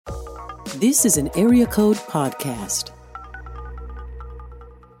This is an Area Code Podcast.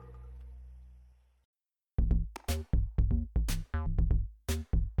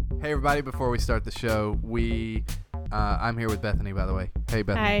 Hey everybody, before we start the show, I'm here with Bethany, by the way. Hey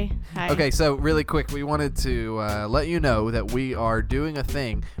Bethany. Hi. Okay, so really quick, we wanted to let you know that we are doing a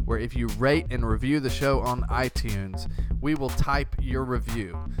thing where if you rate and review the show on iTunes, we will type your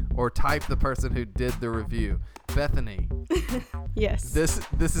review or type the person who did the review. Bethany. Yes. This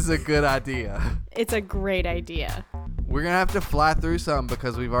is a good idea. It's a great idea. We're going to have to fly through some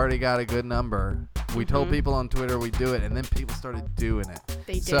because we've already got a good number. We told people on Twitter we do it, and then people started doing it.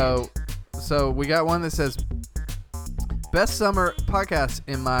 They did. So we got one that says, best summer podcast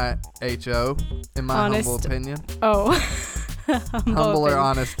in my humble opinion. Oh. Humble or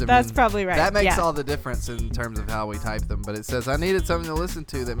honest opinion. That's probably right. That makes yeah. all the difference in terms of how we type them. But it says, I needed something to listen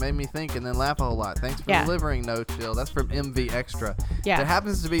to that made me think and then laugh a whole lot. Thanks for delivering, No Chill. That's from MV Extra. Yeah. That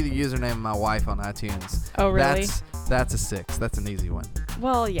happens to be the username of my wife on iTunes. Oh, really? That's a 6. That's an easy one.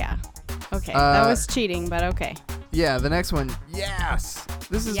 Well, yeah. Okay. That was cheating, but okay. Yeah, the next one. Yes.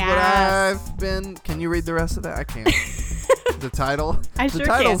 This is what I've been. Can you read the rest of that? I can't. The title? I the sure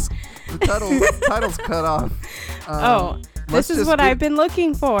title's, can. The title's cut off. This is what I've been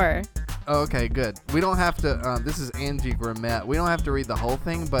looking for. Oh, okay, good. We don't have to. This is Angie Grimmett. We don't have to read the whole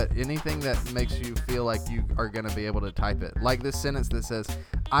thing, but anything that makes you feel like you are going to be able to type it. Like this sentence that says,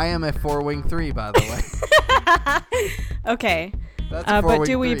 I am a 4-wing 3, by the way. Okay. That's a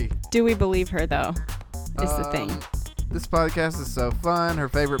 4-wing 3. But do we believe her, though? Is the thing. This podcast is so fun. Her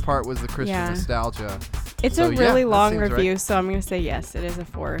favorite part was the Christian nostalgia. It's a really long review, so I'm going to say yes. It is a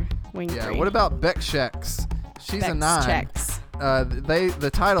 4-wing 3. Yeah, what about Beck Shex? She's a 9. Checks.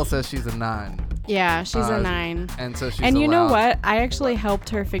 The title says she's a 9. Yeah, she's a 9. And so she's And you know what? I actually helped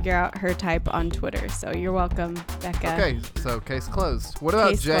her figure out her type on Twitter, so you're welcome, Becca. Okay, so case closed. What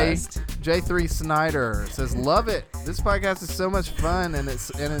about J3 Snyder? It says, love it. This podcast is so much fun and it's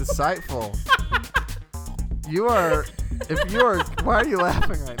insightful. Why are you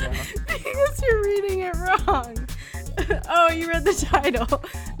laughing right now? Because you're reading it wrong. Oh, you read the title.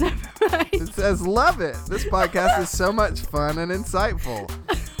 Never mind. It says, love it. This podcast is so much fun and insightful.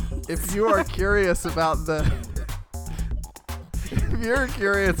 If you are curious about the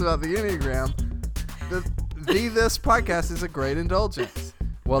Enneagram, this podcast is a great indulgence.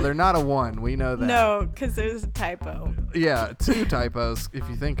 Well, they're not a 1. We know that. No, because there's a typo. Yeah, 2 typos if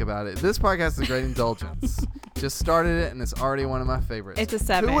you think about it. This podcast is a great indulgence. Just started it, and it's already one of my favorites. It's a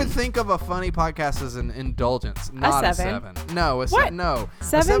 7. Who would think of a funny podcast as an indulgence? Not a 7. No, no.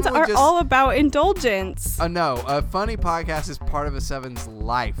 7s are all about indulgence. No, a funny podcast is part of a 7's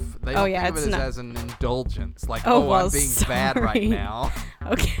life. They don't think of it as an indulgence. Like, I'm being bad right now.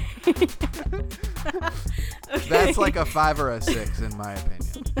 Okay. That's like a 5 or a 6 in my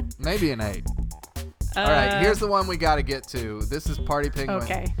opinion. Maybe an 8. All right, here's the one we got to get to. This is Party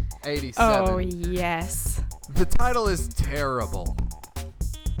Penguin 87. Oh, yes. The title is terrible.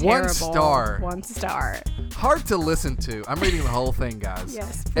 1 star. 1 star. Hard to listen to. I'm reading the whole thing, guys.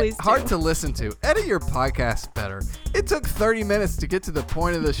 Yes, please do. Hard to listen to. Edit your podcast better. It took 30 minutes to get to the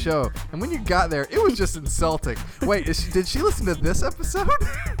point of the show. And when you got there, it was just insulting. Wait, did she listen to this episode?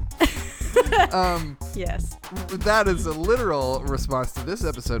 Yes. That is a literal response to this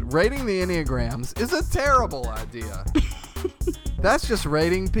episode. Rating the Enneagrams is a terrible idea. That's just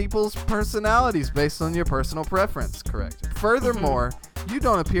rating people's personalities based on your personal preference, correct? Furthermore, you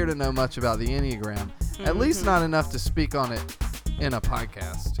don't appear to know much about the Enneagram, at least not enough to speak on it in a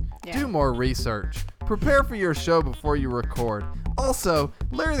podcast. Yeah. Do more research. Prepare for your show before you record. Also,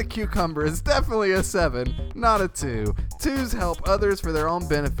 Larry the Cucumber is definitely a 7, not a 2. 2s help others for their own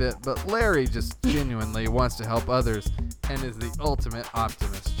benefit, but Larry just genuinely wants to help others and is the ultimate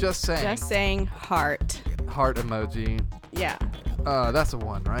optimist. Just saying. Just saying heart. Heart emoji. Yeah. That's a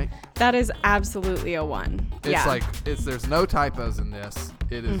 1, right? That is absolutely a 1. It's there's no typos in this.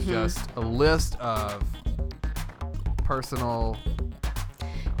 It is just a list of personal.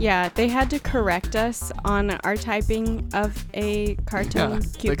 Yeah, they had to correct us on our typing of a cartoon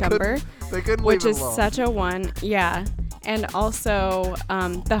cucumber. They couldn't which leave it is alone. such a 1. Yeah. And also,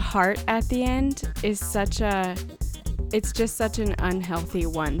 the heart at the end is it's just such an unhealthy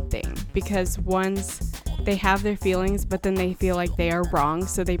 1 thing, because 1s, they have their feelings, but then they feel like they are wrong,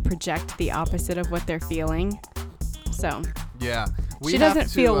 so they project the opposite of what they're feeling. So yeah, she doesn't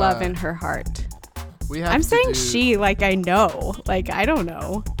feel love in her heart. I'm saying she, like I know. Like, I don't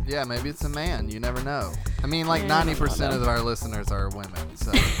know. Yeah, maybe it's a man. You never know. I mean, like 90% of our listeners are women,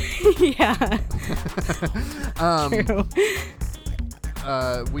 so. Yeah. True.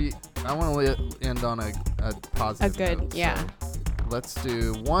 I want to end on a positive note, yeah. So let's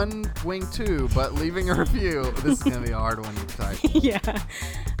do 1 wing 2, but leaving a review. This is gonna be a hard one to type. Yeah.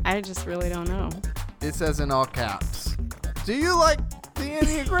 I just really don't know. It says in all caps, do you like the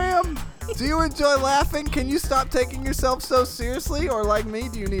Enneagram? Do you enjoy laughing? Can you stop taking yourself so seriously? Or like me,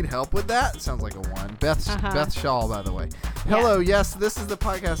 do you need help with that? Sounds like a 1. Beth Shaw, by the way. Hello, yes, this is the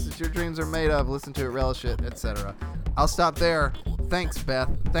podcast that your dreams are made of. Listen to it, relish it, etc. I'll stop there. Thanks, Beth.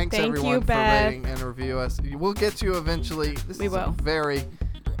 Thank everyone you, for Beth. rating and review us. We'll get to you eventually. We will. A very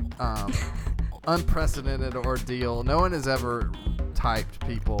unprecedented ordeal. No one has ever typed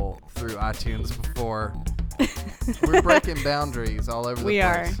people through iTunes before. We're breaking boundaries all over the place. We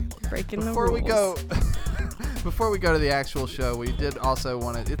are breaking the rules. Before we go to the actual show, we did also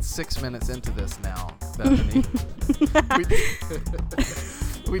want to. It's 6 minutes into this now, Bethany.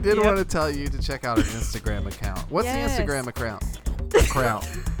 we did want to tell you to check out our Instagram account. What's the Instagram account?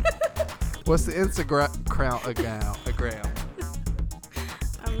 What's the Instagram account?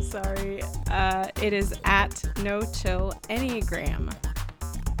 I'm sorry. It is at No Chill Enneagram.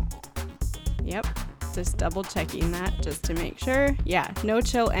 Yep. Just double checking that just to make sure. Yeah, No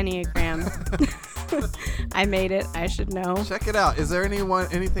Chill Enneagram. I made it. I should know. Check it out. Is there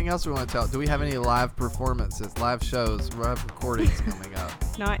anything else we want to tell? Do we have any live performances, live shows, live recordings coming up?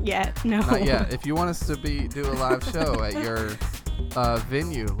 Not yet. No. Not yet. If you want us to do a live show at your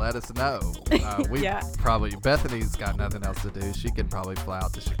venue, let us know. Probably Bethany's got nothing else to do. She could probably fly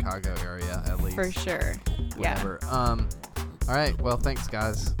out to Chicago area at least. For sure. Whatever. Yeah. All right. Well, thanks,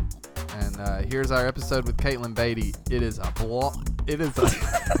 guys. And here's our episode with Caitlin Beatty. It is a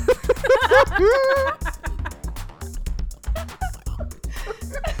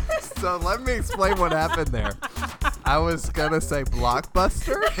So let me explain what happened there. I was gonna say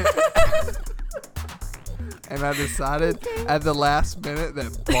Blockbuster, and I decided at the last minute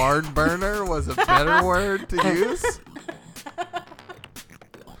that barn burner was a better word to use.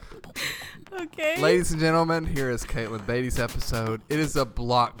 Okay. Ladies and gentlemen, here is Caitlin Beatty's episode. It is a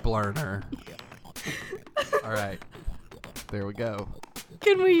block burner. All right. There we go.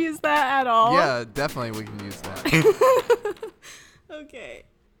 Can we use that at all? Yeah, definitely we can use that. Okay.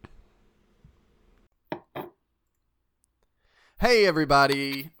 Hey,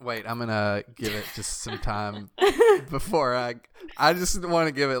 everybody. Wait, I'm going to give it just some time before I just want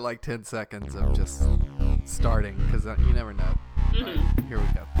to give it like 10 seconds of just starting because you never know. Right, here we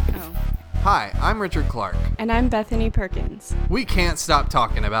go. Oh. Hi, I'm Richard Clark. And I'm Bethany Perkins. We can't stop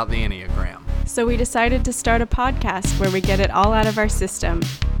talking about the Enneagram. So we decided to start a podcast where we get it all out of our system.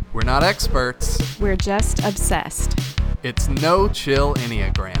 We're not experts. We're just obsessed. It's No Chill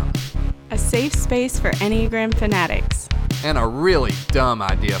Enneagram. A safe space for Enneagram fanatics. And a really dumb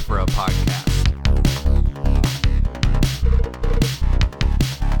idea for a podcast.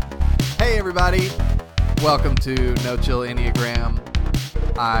 Hey, everybody. Welcome to No Chill Enneagram.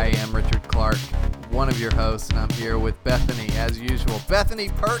 I am Richard Clark, one of your hosts, and I'm here with Bethany, as usual. Bethany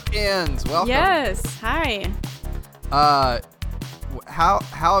Perkins, welcome. Yes, hi. How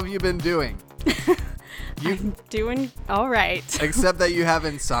have you been doing? I'm doing all right. Except that you have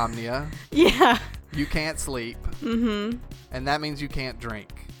insomnia. Yeah. You can't sleep. Mm-hmm. And that means you can't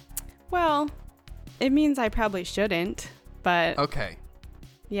drink. Well, it means I probably shouldn't, but... Okay.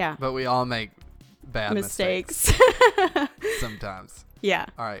 Yeah. But we all make bad mistakes. Sometimes. Yeah.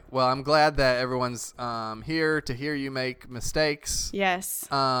 All right. Well, I'm glad that everyone's here to hear you make mistakes. Yes.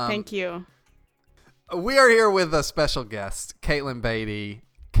 Thank you. We are here with a special guest, Caitlin Beatty.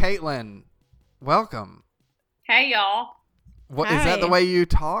 Caitlin, welcome. Hey, y'all. What Hi. is that the way you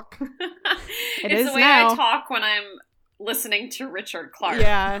talk? It's the way I talk when I'm listening to Richard Clark.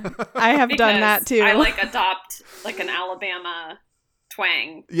 Yeah, I have done that too. I adopt an Alabama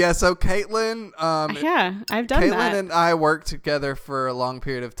twang. Yeah, so Caitlin, yeah, I've done that. Caitlin and I worked together for a long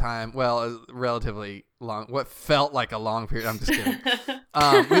period of time. Well, a relatively long, what felt like a long period. I'm just kidding.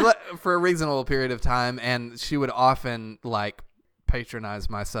 For a reasonable period of time, and she would often patronize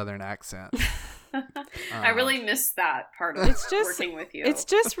my Southern accent. I really miss that part of working with you. It's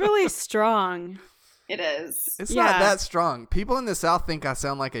just really strong. It is. It's not that strong. People in the South think I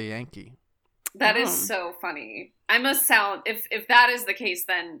sound like a Yankee. That is so funny. I must sound, if that is the case,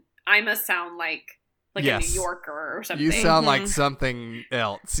 then I must sound like yes. A New Yorker or something. You sound like something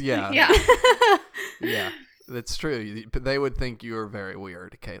else. Yeah. Yeah. Yeah. That's true. They would think you were very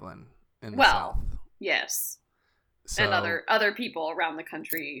weird, Caitlin, in the South. Yes. So, and other people around the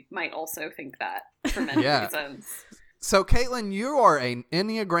country might also think that for many reasons. So, Caitlin, you are an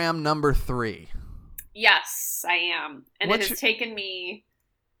Enneagram number 3. Yes, I am. And it has taken me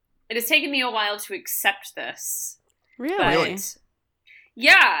a while to accept this. Really?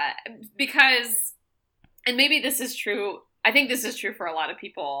 Yeah, because, and maybe this is true I think this is true for a lot of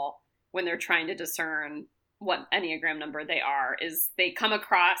people when they're trying to discern what Enneagram number they are, is they come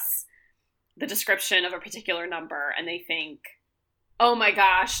across the description of a particular number and they think, oh my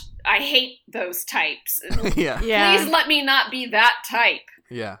gosh, I hate those types. Yeah. Please let me not be that type.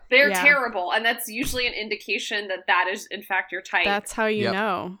 Yeah. They're terrible. And that's usually an indication that is, in fact, your type. That's how you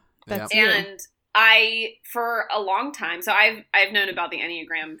know. That's you. And I, for a long time, so I've known about the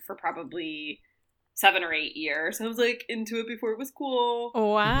Enneagram for probably 7 or 8 years. I was like into it before it was cool.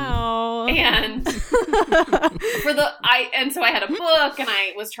 Wow. And so I had a book and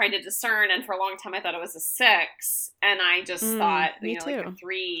I was trying to discern, and for a long time I thought it was a 6, and I just thought, like a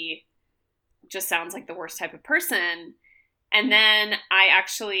 3 just sounds like the worst type of person. And then I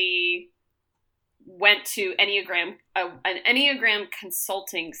actually went to an Enneagram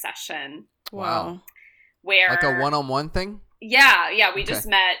consulting session. Wow. Where, like a one-on-one thing? Yeah. We just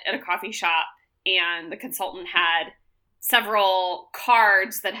met at a coffee shop, and the consultant had several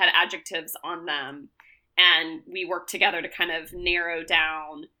cards that had adjectives on them. And we worked together to kind of narrow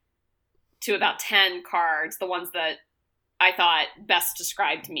down to about 10 cards, the ones that I thought best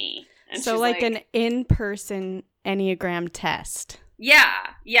described me. And so like an in-person Enneagram test. Yeah.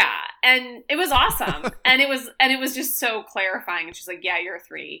 And it was awesome. and it was just so clarifying. And she's like, yeah, you're a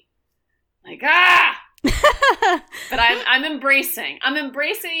 3. Like, but I'm embracing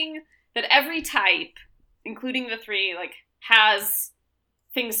that every type, including the 3, like, has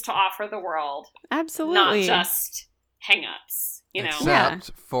things to offer the world. Absolutely. Not just hang-ups, you know?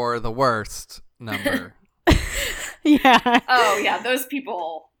 Except for the worst number. Yeah. Oh, yeah. Those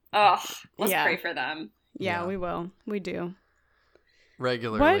people, let's pray for them. Yeah, we will. We do.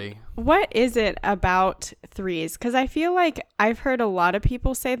 Regularly. What is it about 3s? Because I feel like I've heard a lot of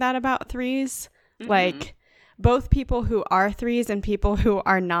people say that about 3s. Mm-hmm. Like, both people who are 3s and people who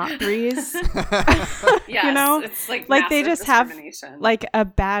are not 3s. Yes, you know? It's like they just have like a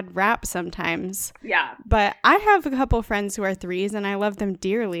bad rap sometimes. Yeah. But I have a couple friends who are 3s and I love them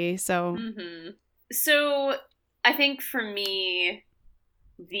dearly. So So I think for me,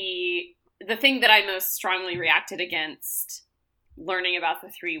 the thing that I most strongly reacted against learning about the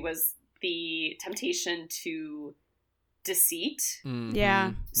 3 was the temptation to deceit. Mm-hmm.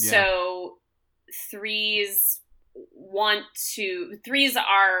 Yeah. So 3s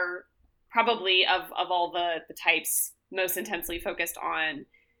are probably of all the types most intensely focused on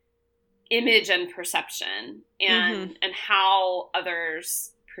image and perception and how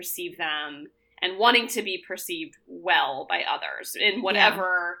others perceive them, and wanting to be perceived well by others in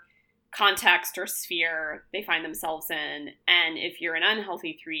whatever context or sphere they find themselves in. And if you're an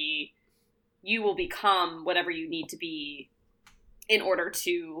unhealthy 3, you will become whatever you need to be in order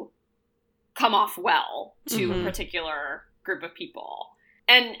to come off well to a particular group of people.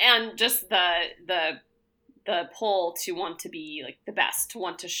 And just the pull to want to be like the best, to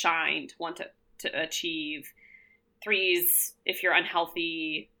want to shine, to want to achieve. 3s, if you're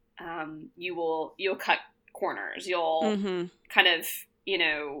unhealthy, you'll cut corners. You'll kind of,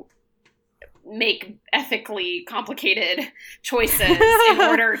 make ethically complicated choices in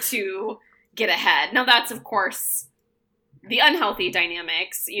order to get ahead. Now that's, of course, the unhealthy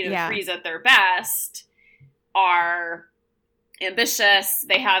dynamics. 3s at their best are ambitious.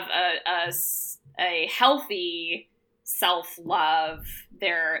 They have a healthy self-love.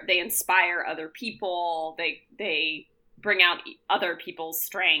 They inspire other people. They bring out other people's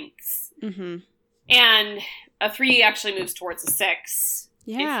strengths. And a 3 actually moves towards a 6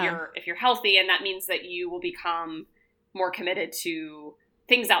 if you're healthy, and that means that you will become more committed to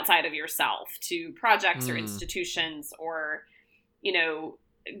things outside of yourself, to projects or institutions or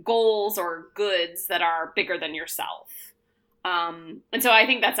goals or goods that are bigger than yourself. And so I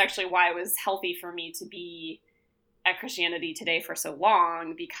think that's actually why it was healthy for me to be at Christianity Today for so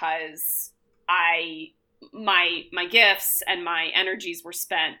long, because my gifts and my energies were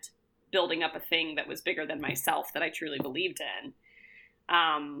spent building up a thing that was bigger than myself, that I truly believed in.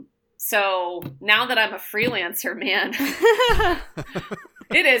 So now that I'm a freelancer, man,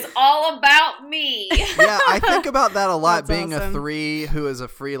 it is all about me. Yeah, I think about that a lot. Being awesome. A 3 who is a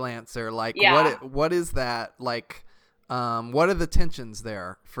freelancer, like what is that like? What are the tensions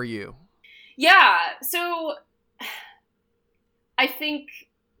there for you? Yeah, so I think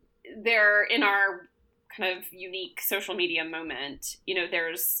there, in our kind of unique social media moment,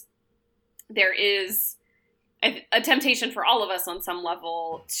 there is a temptation for all of us on some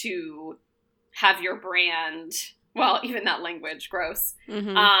level to have your brand, well, even that language, gross,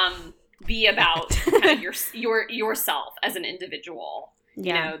 be about kind of yourself as an individual.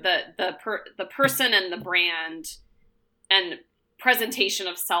 Yeah. The person and the brand and presentation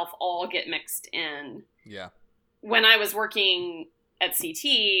of self all get mixed in. Yeah. when I was working at CT,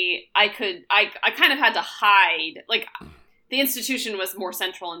 I kind of had to hide, like, the institution was more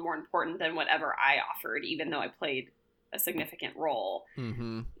central and more important than whatever I offered, even though I played a significant role.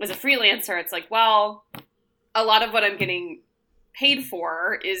 Mm-hmm. As a freelancer, it's like, well, a lot of what I'm getting paid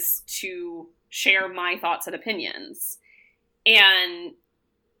for is to share my thoughts and opinions. And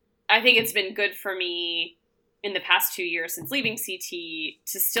I think it's been good for me in the past 2 years since leaving CT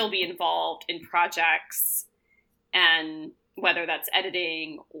to still be involved in projects, and whether that's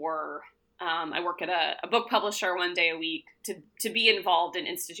editing or I work at a book publisher one day a week, to be involved in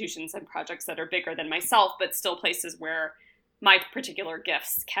institutions and projects that are bigger than myself, but still places where my particular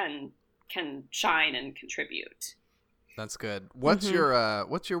gifts can shine and contribute. That's good. What's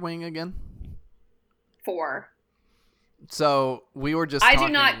your wing again? 4. So we were just I talking...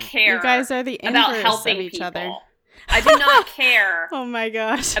 do not care. You guys are the about inverse helping of each people. other. I do not care Oh my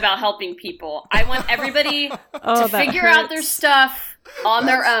gosh. about helping people. I want everybody Oh, to that figure out their hurts. stuff on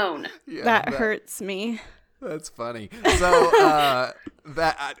their own. Yeah, That hurts me. That's funny. So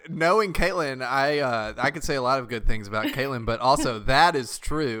knowing Caitlin, I could say a lot of good things about Caitlin, but also that is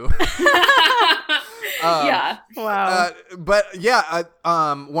true. Yeah. Wow. But yeah,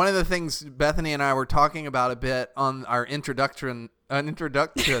 one of the things Bethany and I were talking about a bit on our introductory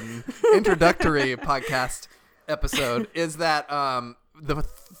podcast episode is that the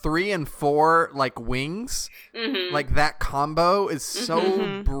 3 and 4 like wings, like that combo is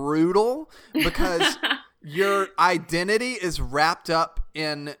so brutal because your identity is wrapped up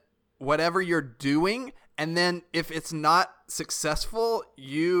in whatever you're doing, and then if it's not successful,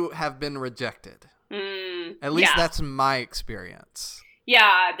 you have been rejected. At least that's my experience.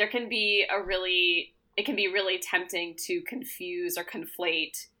 Yeah, it can be really tempting to confuse or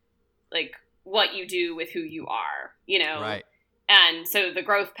conflate like what you do with who you are, you know? Right. And so the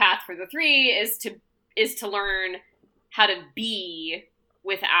growth path for the 3 is to learn how to be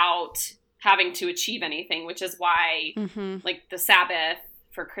without having to achieve anything, which is why like the Sabbath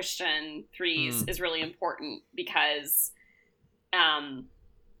for Christian 3s is really important, because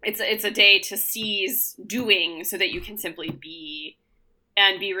it's a day to seize doing so that you can simply be,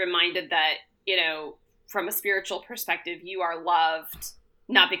 and be reminded that, you know, from a spiritual perspective, you are loved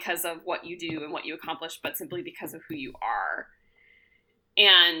not because of what you do and what you accomplish, but simply because of who you are.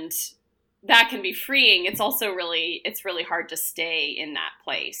 And that can be freeing. It's also really hard to stay in that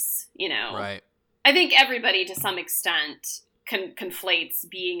place, you know? Right. I think everybody to some extent conflates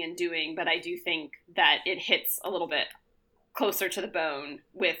being and doing, but I do think that it hits a little bit closer to the bone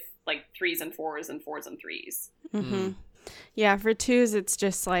with like 3s and 4s and 4s and 3s. Yeah, for 2s, it's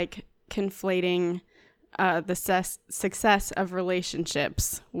just like conflating the success of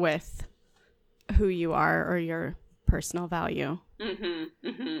relationships with who you are or your personal value.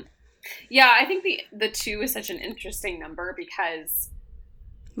 Yeah, I think the 2 is such an interesting number because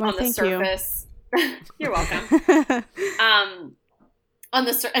on the surface, you're welcome. On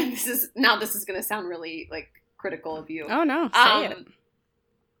the and this is going to sound really like critical of you. Oh no, say it.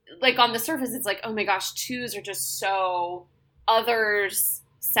 Like on the surface, it's like, oh my gosh, 2s are just so others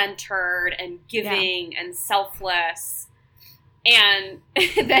centered and giving and selfless. And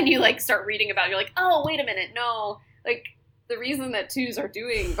then you like start reading about it, you're like, oh, wait a minute, no, like the reason that 2s are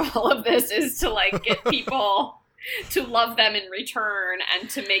doing all of this is to like get people to love them in return and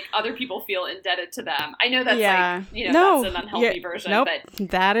to make other people feel indebted to them. I know that's like, you know, that's an unhealthy version, but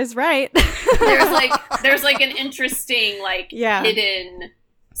that is right. there's like an interesting like hidden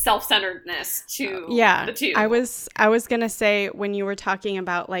self-centeredness to the 2. I was gonna say, when you were talking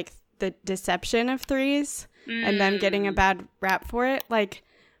about like the deception of 3s and them getting a bad rap for it, like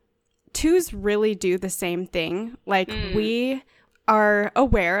 2s really do the same thing. Like we are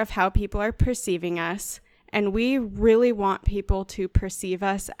aware of how people are perceiving us, and we really want people to perceive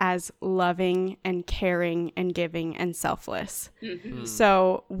us as loving and caring and giving and selfless.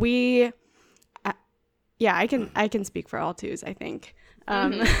 So we I can speak for all 2s, I think.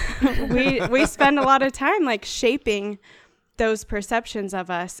 We spend a lot of time like shaping those perceptions of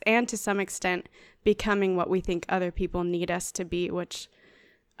us, and to some extent becoming what we think other people need us to be, which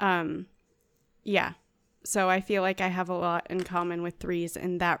so I feel like I have a lot in common with 3s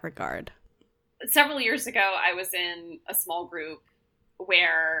in that regard. Several years ago, I was in a small group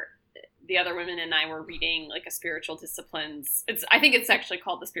where the other women and I were reading like a spiritual disciplines. I think it's actually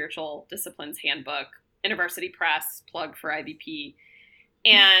called the Spiritual Disciplines Handbook, InterVarsity Press, plug for IBP.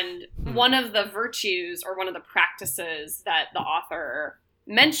 And one of the virtues or one of the practices that the author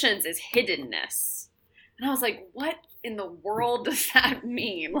mentions is hiddenness. And I was like, what in the world does that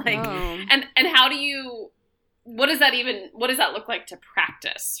mean? Like, and how do you, what does that look like to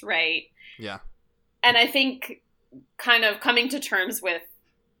practice? Right. Yeah. And I think kind of coming to terms with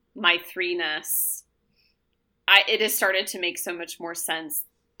my threeness, it has started to make so much more sense.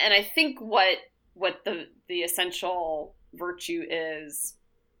 And I think what the essential virtue is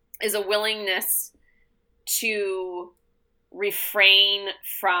a willingness to refrain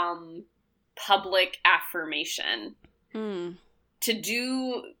from public affirmation, to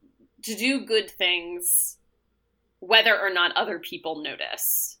do good things, whether or not other people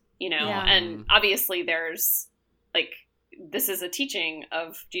notice, and obviously there's like, this is a teaching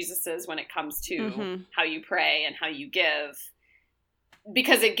of Jesus's when it comes to how you pray and how you give,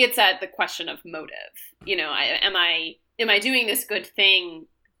 because it gets at the question of motive. Am I doing this good thing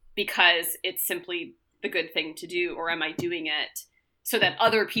because it's simply the good thing to do, or am I doing it so that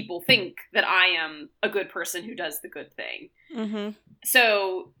other people think that I am a good person who does the good thing?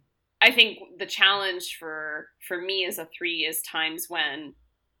 So I think the challenge for me as a 3 is times when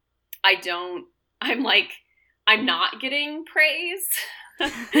I'm not getting praise.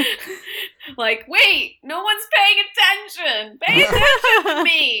 Like, wait, no one's paying attention. Pay attention to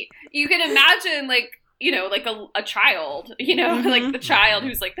me. You can imagine, like a child, like the child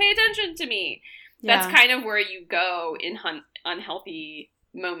who's like, pay attention to me. Yeah. That's kind of where you go in unhealthy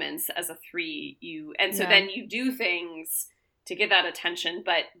moments as a 3. Then you do things to get that attention,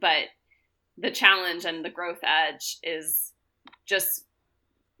 but the challenge and the growth edge is just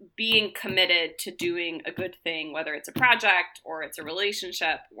being committed to doing a good thing, whether it's a project or it's a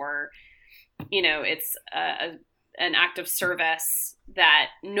relationship or, it's an act of service that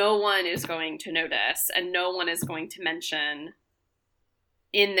no one is going to notice and no one is going to mention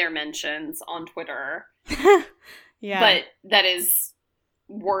in their mentions on Twitter. Yeah. But that is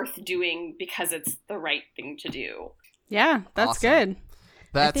worth doing because it's the right thing to do. Yeah, that's awesome. Good.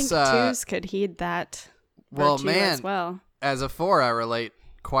 I think 2s could heed that virtue as well. As a 4, I relate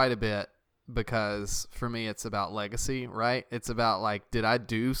quite a bit, because for me it's about legacy, right? It's about like, did I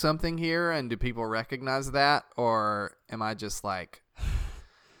do something here and do people recognize that, or am I just like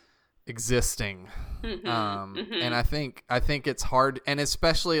existing? And I think it's hard, and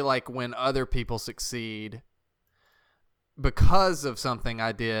especially like when other people succeed because of something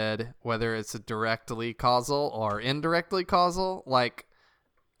I did, whether it's directly causal or indirectly causal, like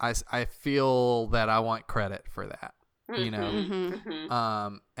I feel that I want credit for that.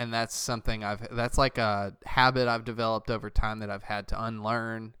 And that's something that's like a habit I've developed over time that I've had to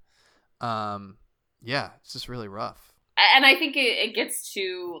unlearn. It's just really rough. And I think it gets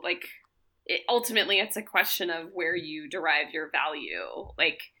to like, ultimately it's a question of where you derive your value.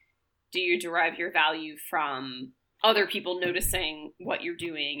 Like, do you derive your value from other people noticing what you're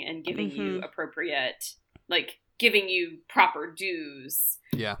doing and giving you appropriate, like giving you proper dues?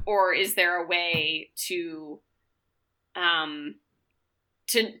 Yeah. Or is there a way to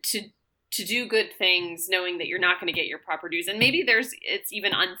do good things knowing that you're not going to get your proper dues? And maybe it's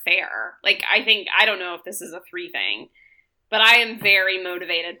even unfair. Like, I don't know if this is a 3 thing, but I am very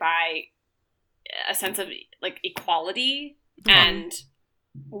motivated by a sense of like equality and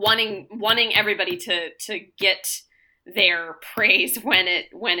wanting everybody to get their praise when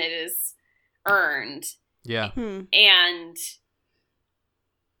it is earned. Yeah. And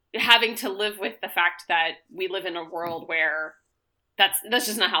having to live with the fact that we live in a world where that's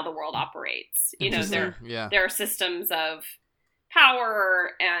just not how the world operates. There are systems of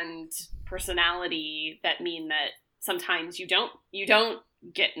power and personality that mean that sometimes you don't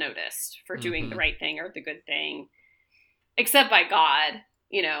get noticed for doing the right thing or the good thing, except by God,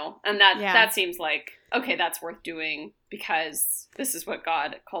 and that seems like, okay, that's worth doing because this is what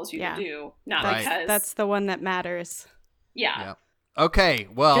God calls you to do, not because that's the one that matters. Yeah. Okay,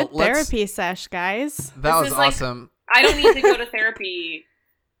 well, good therapy sesh, guys. That was awesome. Like, I don't need to go to therapy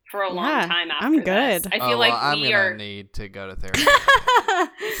for a long time after I'm good. This. I feel like I'm gonna need to go to therapy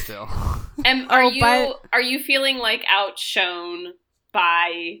still. And are you feeling like outshone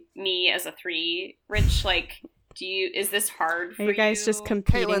by me as a 3, Rich? Like, is this hard for you? Are you guys just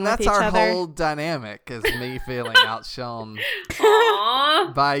competing Caitlin, with each other? other? That's our whole dynamic, is me feeling outshone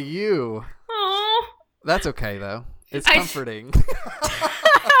by you. Aww. That's okay, though. It's comforting.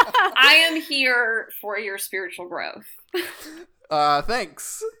 I am here for your spiritual growth.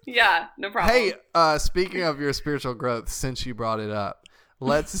 Thanks. Yeah, no problem. Hey, speaking of your spiritual growth, since you brought it up,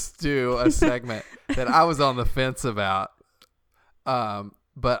 let's do a segment that I was on the fence about.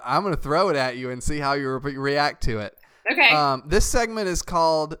 But I'm going to throw it at you and see how you react to it. Okay. This segment is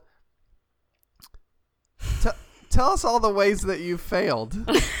called Tell us all the ways that you failed.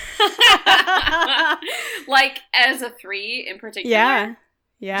 Like as a 3 in particular?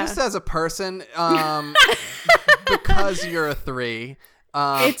 Yeah. Just as a person, because you're a 3,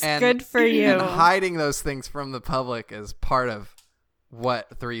 It's and, good for you. And hiding those things from the public is part of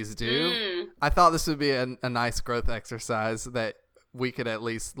what threes do. I thought this would be a nice growth exercise that we could at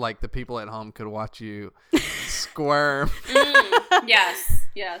least, like, the people at home could watch you squirm. Yes.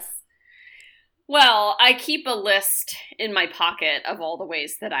 Well, I keep a list in my pocket of all the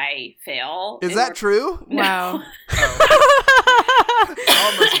ways that I fail. Is that true? Wow.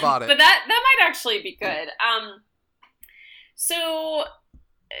 I almost bought it. But that might actually be good. So,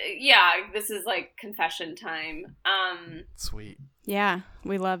 yeah, this is like confession time. Sweet. Yeah,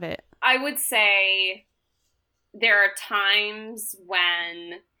 we love it. I would say there are times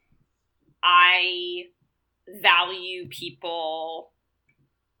when I value people.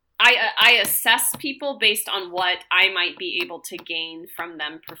 I assess people based on what I might be able to gain from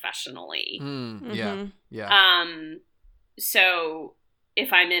them professionally. Yeah. So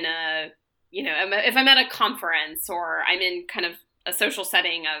if I'm in if I'm at a conference or I'm in kind of a social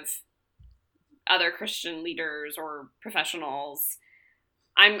setting of other Christian leaders or professionals,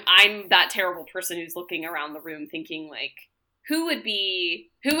 I'm that terrible person who's looking around the room thinking, like, who would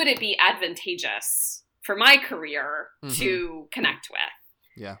it be advantageous for my career to connect with?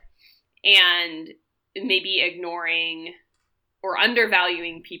 Yeah. And maybe ignoring or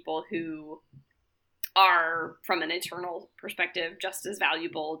undervaluing people who are, from an internal perspective, just as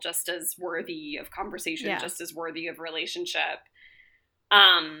valuable, just as worthy of conversation, just as worthy of relationship.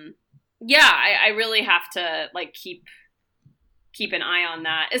 I really have to, like, keep an eye on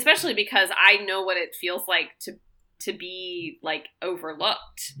that, especially because I know what it feels like to be, like,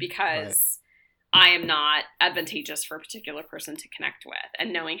 overlooked because I am not advantageous for a particular person to connect with,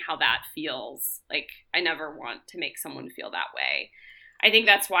 and knowing how that feels, like, I never want to make someone feel that way. I think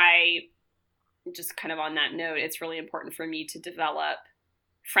that's why, just kind of on that note, it's really important for me to develop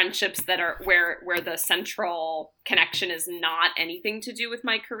friendships that are where the central connection is not anything to do with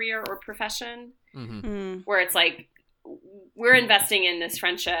my career or profession, where it's like, we're investing in this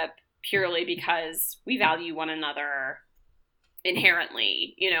friendship purely because we value one another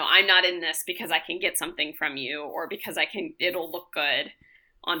inherently. I'm not in this because I can get something from you or because it'll look good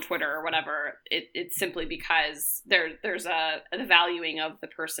on Twitter or whatever. It's simply because there's a valuing of the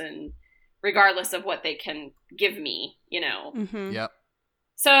person regardless of what they can give me, Yep.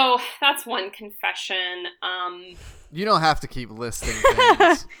 So that's one confession. You don't have to keep listing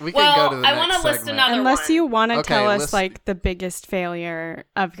things. We can go to the next segment. I want to list another Unless one. you want to tell us, list- like, the biggest failure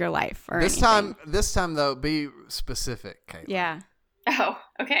of your life or This anything. This time though, be specific, Caitlin. Yeah. Oh,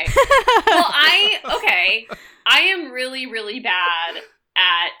 okay. Well, I am really, really bad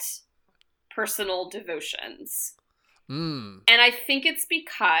at personal devotions. And I think it's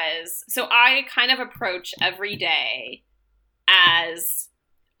because, so I kind of approach every day as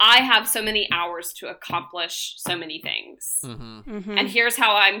I have so many hours to accomplish so many things. And here's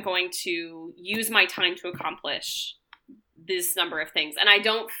how I'm going to use my time to accomplish this number of things. And I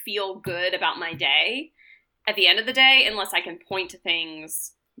don't feel good about my day at the end of the day unless I can point to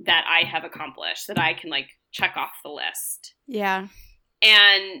things that I have accomplished, that I can, like, check off the list. Yeah.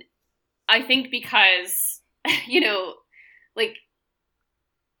 And I think because, like,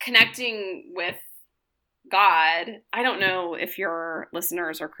 connecting with God, I don't know if your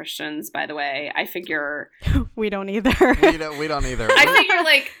listeners are Christians, by the way. I figure We don't either. We don't either. I figure,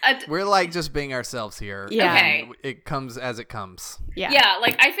 like, We're like just being ourselves here. Yeah. Okay. It comes as it comes. Yeah,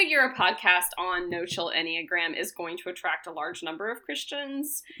 like, I figure a podcast on No Chill Enneagram is going to attract a large number of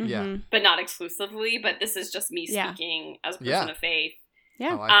Christians, Yeah. but not exclusively. But this is just me Yeah. speaking as a person of faith.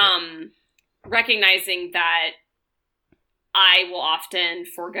 Yeah. I like it. Recognizing that I will often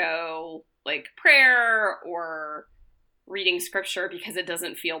forego, like, prayer or reading scripture because it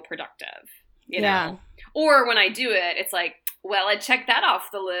doesn't feel productive, you know? Or when I do it, it's like, well, I checked that off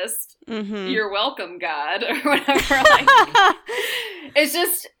the list. You're welcome, God, or whatever. Like, it's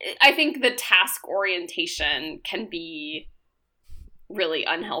just, I think the task orientation can be really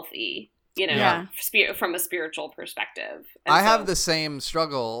unhealthy, from a spiritual perspective. And I have the same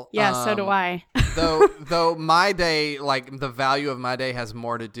struggle. Yeah, so do I. though my day, like, the value of my day has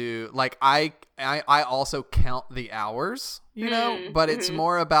more to do, like, I also count the hours, but it's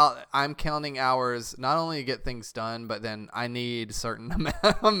more about, I'm counting hours not only to get things done, but then I need certain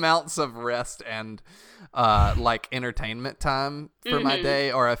amounts of rest and like, entertainment time for my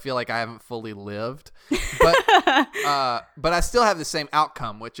day, or I feel like I haven't fully lived. But I still have the same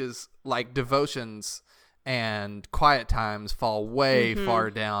outcome, which is, like, devotions and quiet times fall way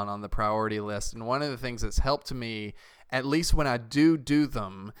far down on the priority list. And one of the things that's helped me, at least when I do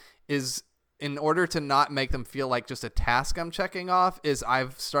them, is, in order to not make them feel like just a task I'm checking off, is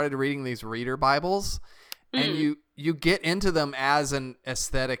I've started reading these reader Bibles. and you get into them as an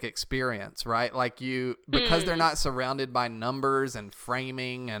aesthetic experience, right? Like because they're not surrounded by numbers and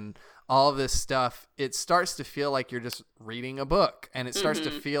framing and all of this stuff, it starts to feel like you're just reading a book, and it starts to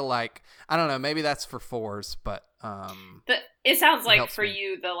feel like, I don't know, maybe that's for 4s, but it sounds like for me.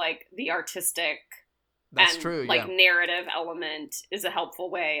 you the artistic That's and true, narrative element is a helpful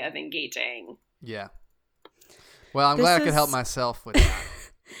way of engaging. Yeah. Well, I'm glad I could help myself with that.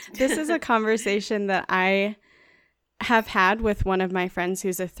 This is a conversation that I have had with one of my friends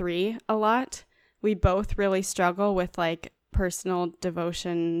who's a 3 a lot. We both really struggle with like personal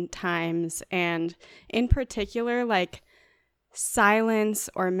devotion times, and in particular like silence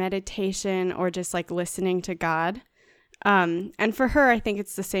or meditation or just like listening to God. And for her, I think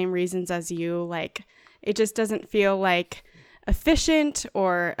it's the same reasons as you. Like, it just doesn't feel like efficient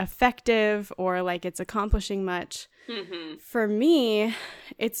or effective or like it's accomplishing much. For me,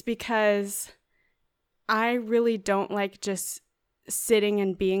 it's because I really don't like just sitting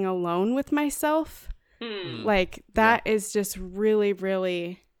and being alone with myself. Like, that is just really,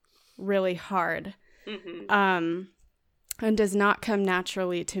 really, really hard. And does not come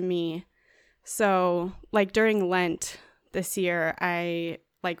naturally to me. So, like, during Lent this year, I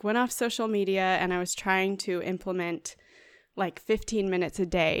like went off social media, and I was trying to implement like 15 minutes a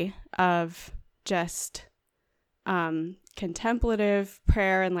day of just contemplative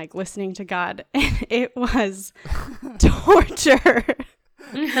prayer and like listening to God. And it was torture.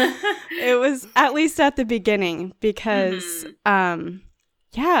 It was, at least at the beginning, because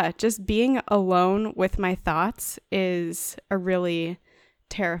just being alone with my thoughts is a really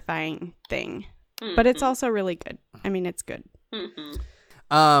terrifying thing. But it's also really good. I mean, it's good.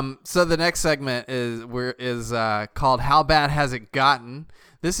 So the next segment is called "How Bad Has It Gotten?"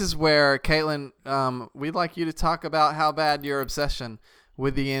 This is where, Caitlin, we'd like you to talk about how bad your obsession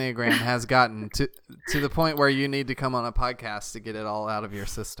with the Enneagram has gotten to the point where you need to come on a podcast to get it all out of your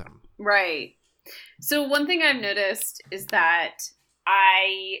system. Right. So one thing I've noticed is that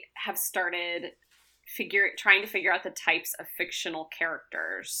I have started trying to figure out the types of fictional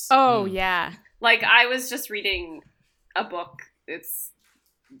characters. Oh, yeah. Like, I was just reading a book.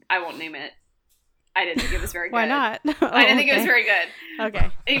 I won't name it. I didn't think it was very good. Why not? I didn't think it was very good.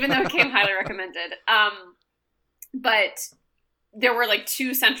 Okay. Even though it came highly recommended. But there were like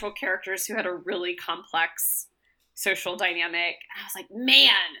 2 central characters who had a really complex social dynamic. And I was like,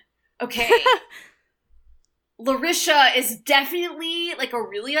 man, okay. Larisha is definitely like a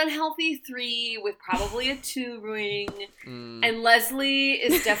really unhealthy 3 with probably a 2 ring. And Leslie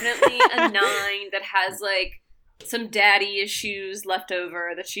is definitely a 9 that has like some daddy issues left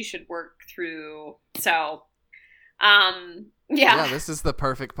over that she should work through. So, yeah, this is the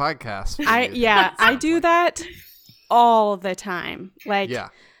perfect podcast. I do that all the time. Like,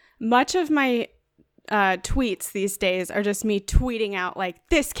 much of my tweets these days are just me tweeting out like,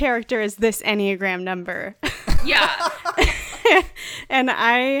 this character is this Enneagram number. Yeah. And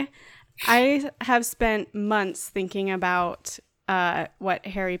I have spent months thinking about what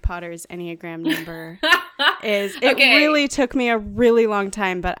Harry Potter's Enneagram number is. It really took me a really long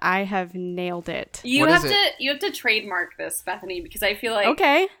time, but I have nailed it. You have to trademark this, Bethany, because I feel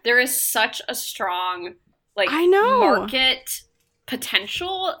like there is such a strong market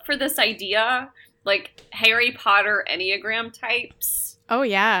potential for this idea, like Harry Potter Enneagram types. Oh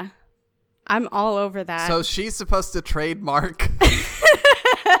yeah, I'm all over that. So she's supposed to trademark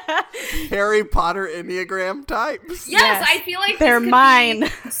Harry Potter Enneagram types? Yes, I feel like they're mine.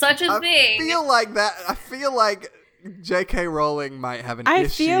 Such a thing. I feel like J.K. Rowling might have an issue. I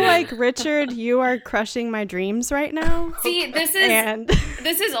feel like, Richard, you are crushing my dreams right now. See, this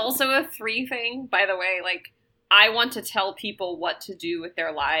is also a 3 thing, by the way. Like, I want to tell people what to do with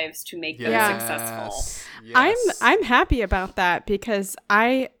their lives to make them successful. Yes. I'm happy about that, because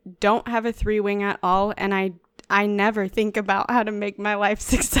I don't have a 3 wing at all, and I never think about how to make my life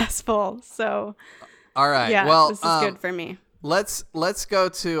successful. So, all right. Yeah, well, this is good for me. Let's go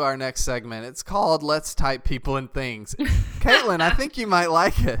to our next segment. It's called "Let's Type People and Things." Caitlin, I think you might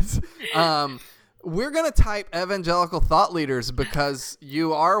like it. We're gonna type evangelical thought leaders because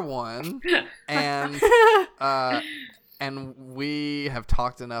you are one, and we have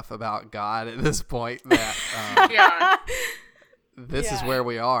talked enough about God at this point that this is where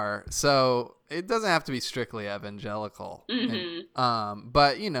we are. So it doesn't have to be strictly evangelical,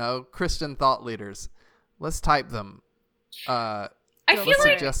 but Christian thought leaders. Let's type them. Let's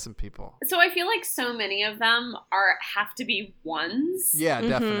suggest some people. So I feel like so many of them have to be ones. Yeah,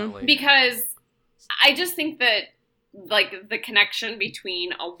 definitely. Because I just think that like the connection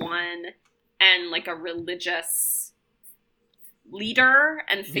between a 1 and like a religious leader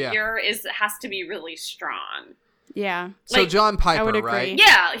and figure has to be really strong. Yeah. So Like, John Piper, I would agree. right?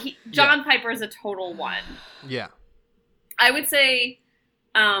 Yeah, John Piper is a total one. Yeah. I would say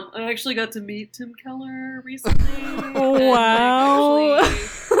I actually got to meet Tim Keller recently. and, Wow.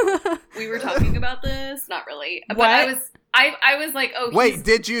 actually, we were talking about this. Not really. But What? I was like, oh, Wait,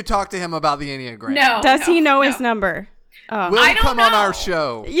 did you talk to him about the Enneagram? no. Does he know no. his number? Oh. Will I he don't come on know. our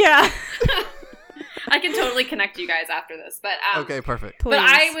show? Yeah. I can totally connect you guys after this. But Okay, perfect. Please. But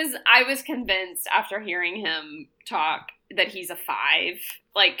I was convinced after hearing him talk that he's a 5.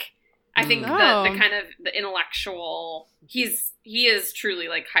 Like, I think the Oh. kind of the intellectual, he is truly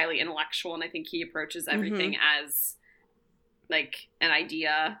like highly intellectual, and I think he approaches everything as like an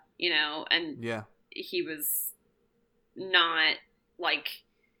idea, and Yeah. he was not like,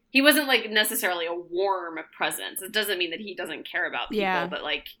 he wasn't like necessarily a warm presence. It doesn't mean that he doesn't care about people, Yeah. but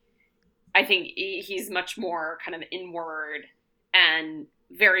like, I think he's much more kind of inward and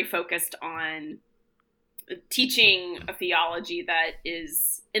very focused on teaching a theology that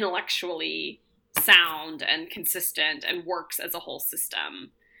is intellectually sound and consistent and works as a whole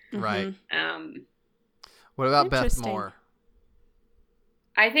system. Right. Um, What about Beth Interesting. Moore?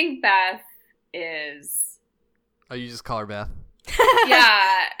 I think Beth is, Oh, you just call her Beth? yeah,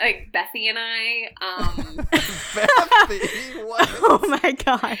 like Bethy and I. Bethy? What? Oh my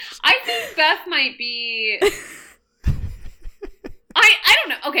gosh. I think Beth might be. I don't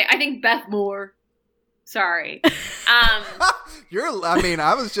know. Okay, I think Beth Moore. Sorry.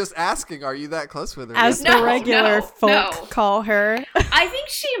 I was just asking, are you that close with her? As Yes. the regular no, folk no. call her. I think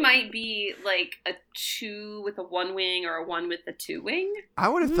she might be like a 2 with a 1 wing or a 1 with a 2 wing. I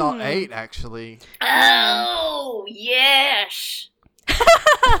would have thought Hmm. 8, actually. Oh, yes.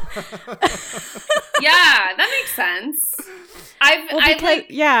 Yeah, that makes sense. Well, I've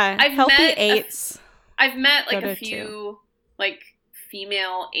healthy met 8s. I've met like Go a to few like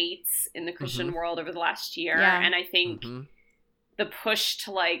female 8s in the Christian Mhm. world over the last year, Yeah. and I think Mhm. the push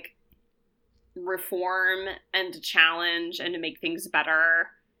to like reform and to challenge and to make things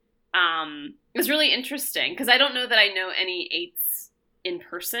better is really interesting, because I don't know that I know any 8s in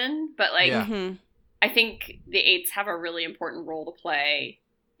person, but like Yeah. Mhm. I think the 8s have a really important role to play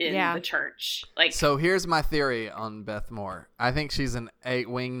in Yeah. the church. Like, So here's my theory on Beth Moore. I think she's an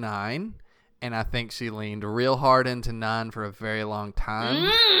 8-wing 9, and I think she leaned real hard into 9 for a very long time,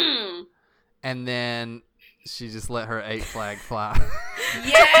 and then she just let her 8 flag fly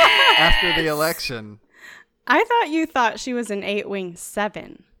yes! after the election. I thought you thought she was an 8-wing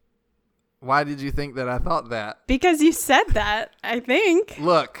 7. Why did you think that I thought that? Because you said that, I think.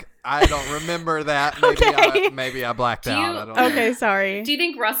 Look, I don't remember that. Okay. Maybe I blacked Do out. you- I don't know. Okay, sorry. Do you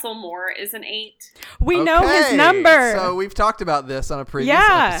think Russell Moore is an 8? We know his Okay, number. So we've talked about this on a previous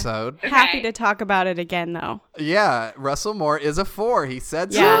Yeah. episode. Happy Okay. to talk about it again, though. Yeah, Russell Moore is a 4. He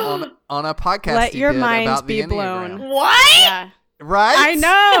said Yeah. so on a podcast Let he your did minds about the be blown. Enneagram. What? Yeah. Right? I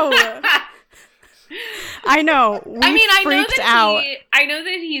know. I know. We I mean, I know freaked that out. I know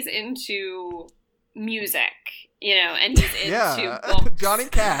that he's into music, and he's into Yeah, books. Johnny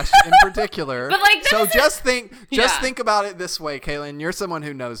Cash in particular. But, like, that so doesn't- just think Yeah. about it this way, Kaylin. You're someone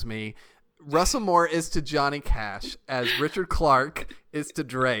who knows me. Russell Moore is to Johnny Cash as Richard Clark is to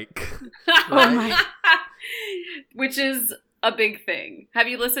Drake. Oh my. Which is a big thing. Have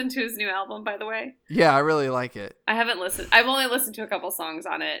you listened to his new album, by the way? Yeah, I really like it. I haven't listened. I've only listened to a couple songs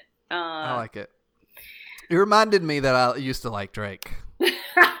on it. I like it. It reminded me that I used to like Drake.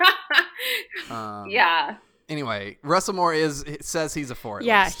 Yeah. Anyway, Russell Moore says he's a 4. At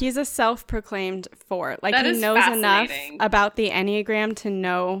Yeah, least. he's a self-proclaimed 4. Like, That he is knows enough fascinating. about the Enneagram to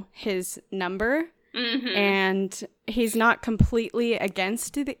know his number. Mm-hmm. And he's not completely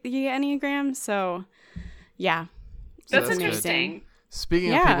against the Enneagram, so yeah. That's that's good. interesting.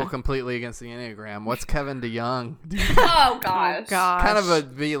 Speaking Yeah. of people completely against the Enneagram, what's Kevin DeYoung? Oh gosh. Oh gosh. Kind of a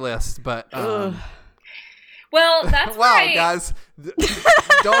B list, but Ugh. Well, that's wow, right. guys,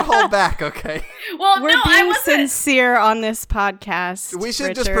 don't hold back, okay? Well, We're no, I being wasn't. sincere on this podcast. We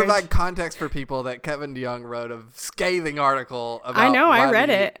should just Richard. provide context for people that Kevin DeYoung wrote a scathing article about. I know, I why read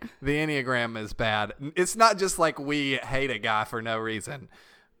the, it. The Enneagram is bad. It's not just like we hate a guy for no reason.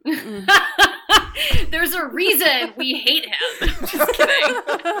 There's a reason we hate him. Just kidding.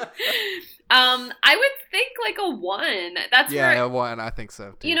 I would think like a 1. That's Yeah, where, a 1, I think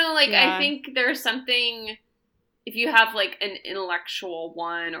so too. like Yeah. I think there's something, if you have like an intellectual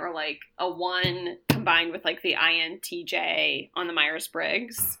 1 or like a 1 combined with like the INTJ on the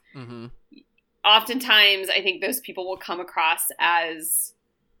Myers-Briggs, Mm-hmm. oftentimes I think those people will come across as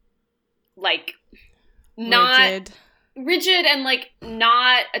like not rigid and like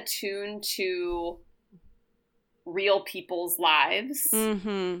not attuned to real people's lives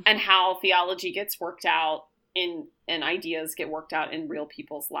Mm-hmm. and how theology gets worked out and ideas get worked out in real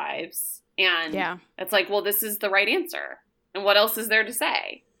people's lives. And Yeah. it's like, well, this is the right answer. And what else is there to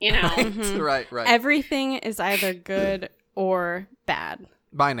say? You know? Mhm. Right. Everything is either good or bad.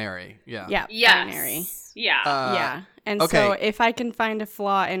 Binary. Yeah. Yeah. Yes. Binary. Yeah. Yeah. And okay. so if I can find a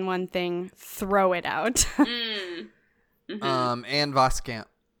flaw in one thing, throw it out. Mm. Mhm. Anne Voskamp.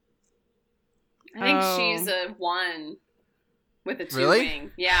 I think Oh. she's a 1 with a 2 Really?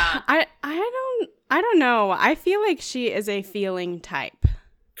 wing. Yeah. I don't know. I feel like she is a feeling type.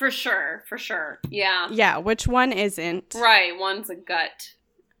 For sure. For sure. Yeah. Yeah, which one isn't? Right. 1's a gut.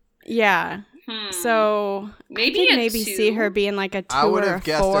 Yeah. So Maybe I could a maybe 2. see her being like a 2 I would or a have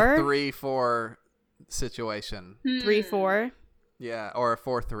guessed 4. a 3-4 situation. 3-4. Yeah, or a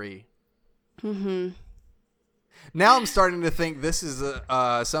 4-3. Mm-hmm. Now I'm starting to think this is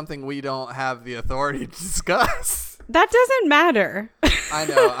something we don't have the authority to discuss. That doesn't matter. I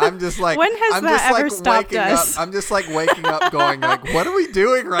know. I'm just like, When has I'm that just ever like stopped waking us? up. I'm just like waking up, going like, what are we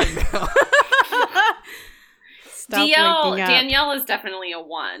doing right now? Stop waking up. Danielle is definitely a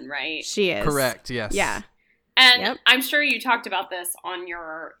 1, right? She is. Correct. Yes. Yeah. And Yep. I'm sure you talked about this on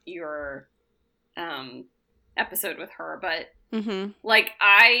your episode with her, but Mm-hmm. like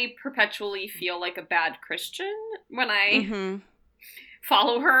I perpetually feel like a bad Christian when I Mm-hmm.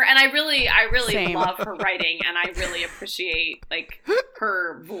 follow her, and I really Same. love her writing, and I really appreciate like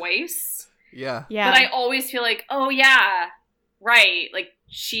her voice. Yeah. Yeah. But I always feel like, oh yeah, right, like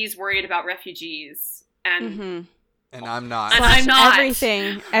she's worried about refugees, and Mm-hmm. And I'm not. And I'm not.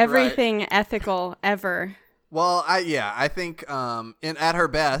 Everything ethical ever. Well, I think at her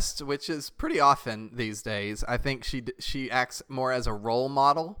best, which is pretty often these days, I think she acts more as a role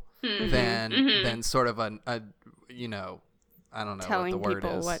model than sort of a I don't know Telling what the word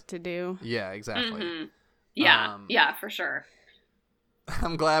people is. what to do. Yeah, exactly. Yeah, Um, yeah, for sure.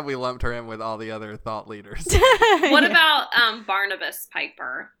 I'm glad we lumped her in with all the other thought leaders. What about Barnabas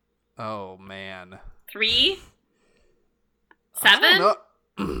Piper? Oh man. 3? I 7? don't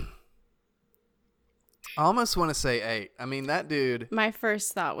know. I almost want to say 8. I mean, that dude. My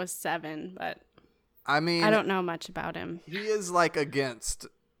first thought was 7, but I mean, I don't know much about him. he is like against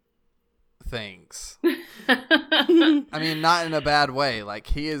things. I mean, not in a bad way. Like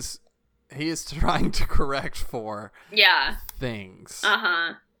he is trying to correct for Yeah. things.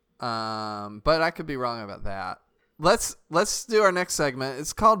 Uh-huh. But I could be wrong about that. Let's do our next segment.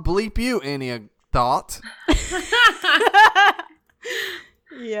 It's called Bleep You, Any a Thought.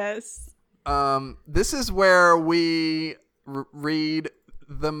 Yes. This is where we read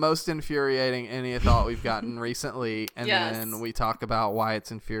the most infuriating any thought we've gotten recently, and Yes. then we talk about why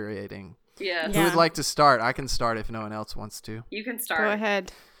it's infuriating. Yes. Who would Yeah. like to start? I can start if no one else wants to. You can start. Go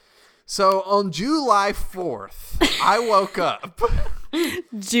ahead. So on July 4th, I woke up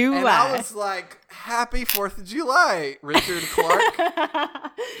July. and I was like, happy 4th of July, Richard Clark.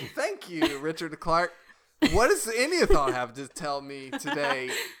 Thank you, Richard Clark. What does any thought have to tell me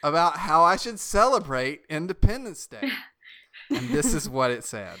today about how I should celebrate Independence Day? And this is what it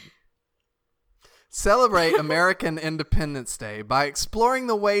said. Celebrate American Independence Day by exploring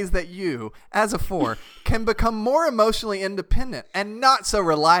the ways that you, as a 4, can become more emotionally independent and not so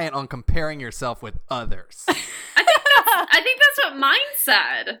reliant on comparing yourself with others. I think that's what mine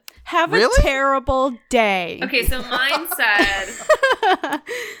said. Have Really? a terrible day. Okay, so mine said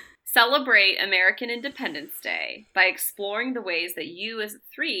celebrate American Independence Day by exploring the ways that you as a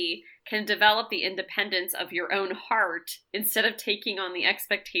 3 can develop the independence of your own heart instead of taking on the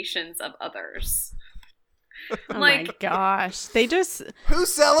expectations of others. Oh Like- my gosh. They just Who they're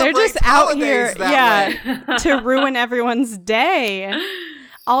celebrates just out holidays here that way? to ruin everyone's day.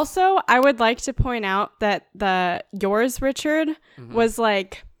 Also, I would like to point out that yours, Richard, was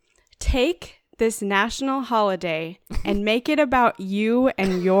like, take this national holiday and make it about you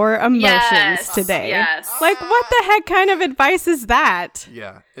and your emotions Yes, today. yes. Like, what the heck kind of advice is that?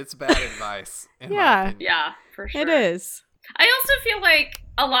 Yeah, it's bad advice. In my Yeah. opinion. Yeah, for sure. It is. I also feel like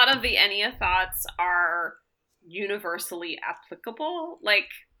a lot of the Enya thoughts are universally applicable. Like,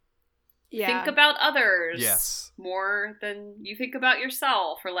 Yeah. think about others Yes. more than you think about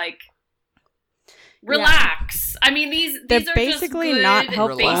yourself, or like relax. I mean, these They're are basically just good, not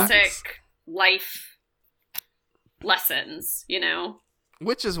helpful. basic life lessons, you know?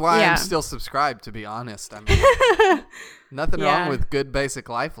 Which is why Yeah. I'm still subscribed, to be honest. I mean, nothing Yeah. wrong with good basic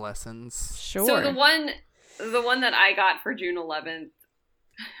life lessons. Sure. So the one that I got for June 11th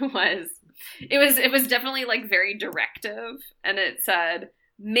was it was definitely like very directive, and it said,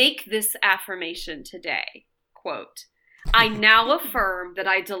 "Make this affirmation today." Quote, I now affirm that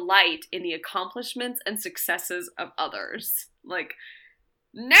I delight in the accomplishments and successes of others. Like,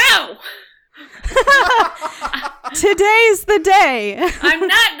 no! Today's the day. I'm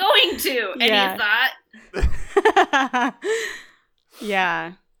not going to. Yeah. Any thought?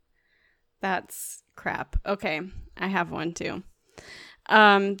 Yeah. That's crap. Okay. I have one too.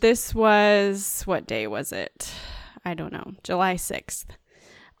 This was, what day was it? I don't know. July 6th.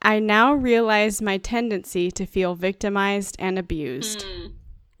 I now realize my tendency to feel victimized and abused.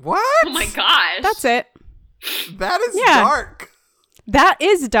 What? Oh my gosh. That's it. That is Yeah. dark. That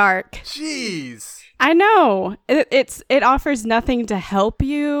is dark. Jeez. I know. It offers nothing to help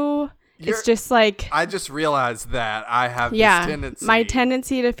you. It's just like, I just realized that I have this tendency. my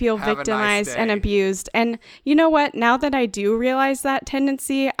tendency to feel Have a nice victimized and day. abused. And you know what? Now that I do realize that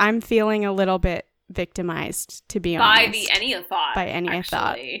tendency, I'm feeling a little bit victimized, to be honest. By the Enya thought. By Enya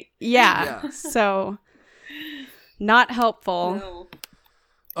thought. actually. Yeah. Yeah. So, not helpful. No.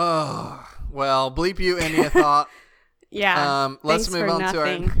 Oh, well, bleep you, Enya thought. Yeah. Let's Thanks move for on to our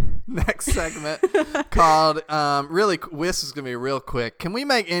nothing. next segment called this is going to be real quick. Can we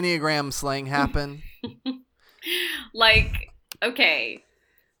make Enneagram slang happen? Like, okay.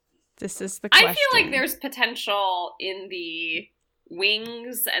 This is the question. I feel like there's potential in the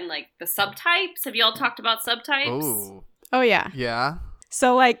wings and like the subtypes. Have y'all talked about subtypes? Oh, Oh, yeah. yeah.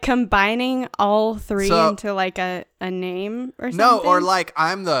 So, like, combining all three So- into, like, a name or something? No, or like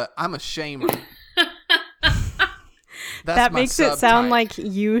I'm a shamer. That's that my makes it sound subtype. like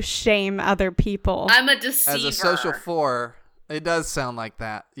you shame other people. I'm a deceiver. As a social 4, it does sound like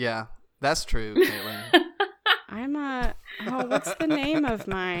that. Yeah, that's true, Caitlin. I'm a... Oh, what's the name of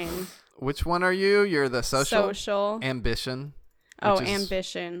mine? Which one are you? You're the social? Ambition. Oh, which is-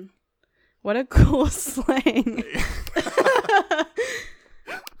 ambition. What a cool slang.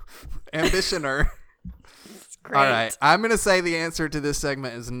 Ambitioner. Great. All right. I'm going to say the answer to this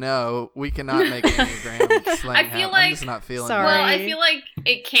segment is no. We cannot make Enneagram slang I feel happen. like- I'm just not feeling Sorry. it. Well, I feel like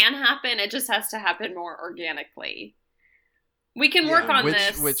it can happen. It just has to happen more organically. We can work Yeah, on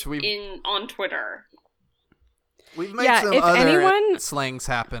this which we've- on Twitter. We've made Yeah, some if other anyone- slangs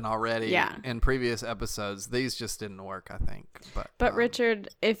happen already Yeah. in previous episodes. These just didn't work, I think. But Richard,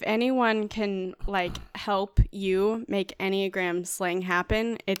 if anyone can, like, help you make Enneagram slang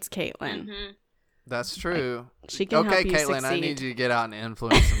happen, it's Caitlin. Mhm. that's true. She can Okay, help you Caitlin, succeed. I need you to get out and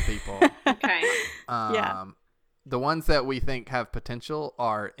influence some people. Okay. Yeah. The ones that we think have potential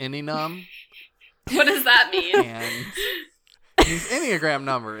are Enneanum What does that mean? and his Enneagram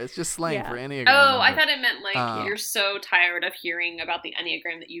number. It's just slang Yeah. for Enneagram Oh, number. I thought it meant like Uh, you're so tired of hearing about the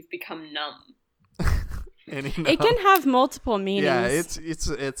Enneagram that you've become numb. Enneanum. It can have multiple meanings. Yeah,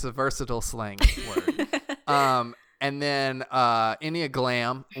 it's a versatile slang word. And then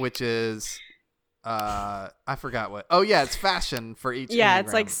Enneaglam, which is I forgot what. Oh yeah, it's fashion for each. Yeah,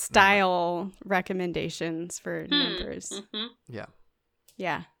 it's like Enneagram style recommendations for numbers. Mhm. Yeah.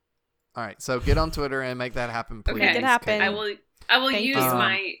 Yeah. All right, so get on Twitter and make that happen, please. Okay. Make it happen. Caitlin. I will Thank use you.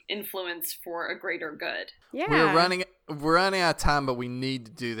 my influence for a greater good. Yeah. We're running out of time, but we need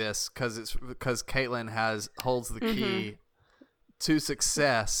to do this because Caitlin holds the key to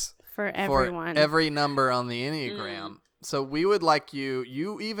success for everyone. for every number on the Enneagram. So we would like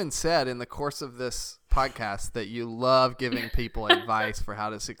you even said in the course of this podcast that you love giving people advice for how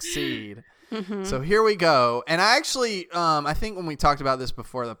to succeed. So here we go. And I actually, I think when we talked about this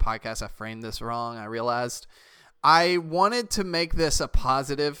before the podcast, I framed this wrong. I realized I wanted to make this a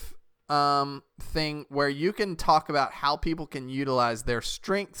positive thing where you can talk about how people can utilize their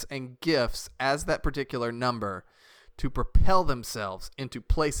strengths and gifts as that particular number to propel themselves into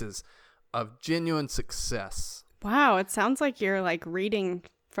places of genuine success. Wow, it sounds like you're like reading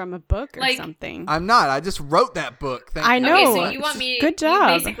from a book or Like- something. I'm not. I just wrote that book. Thank I you know. very Okay, so much. you want me? Good job.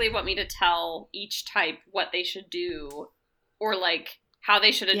 You basically want me to tell each type what they should do, or like how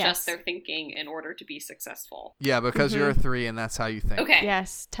they should adjust Yes. their thinking in order to be successful. Yeah, because you're a 3 and that's how you think. Okay.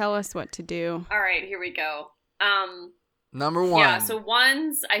 Yes, tell us what to do. All right. Here we go. Number 1. Yeah, so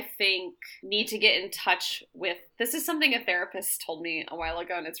ones I think need to get in touch with. This is something a therapist told me a while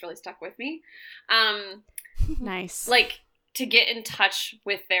ago, and it's really stuck with me. Nice. Like to get in touch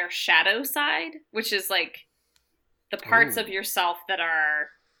with their shadow side, which is like the parts Ooh. of yourself that are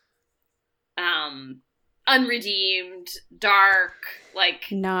unredeemed, dark, like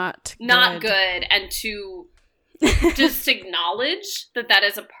not good, and to just acknowledge that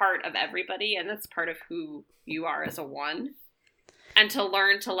is a part of everybody and that's part of who you are as a 1, and to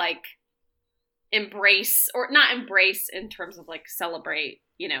learn to like embrace, or not embrace in terms of like celebrate,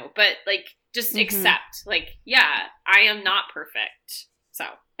 but like just accept, like, yeah, I am not perfect. So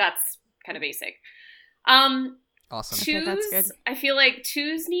that's kind of basic. Awesome. Okay, that's good. I feel like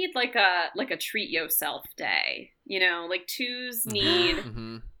twos need like a treat yourself day. You know, like twos need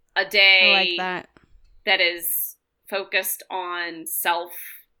Mm-hmm. a day I like that. that is focused on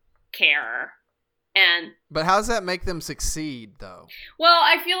self-care. And But how does that make them succeed, though? well,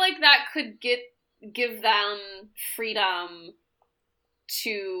 I feel like that could give them freedom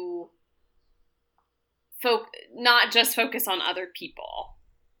to not just focus on other people.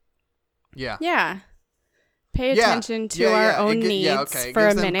 Yeah. Yeah. Pay Yeah. attention to our own needs It for a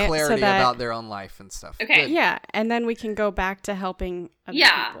gives them minute clarity so that about their own life and stuff. Okay. Good. yeah, and then we can go back to helping other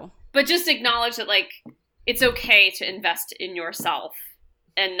people. But just acknowledge that, like, it's okay to invest in yourself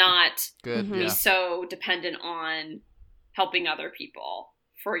and not Good. Mhm. be Yeah. so dependent on helping other people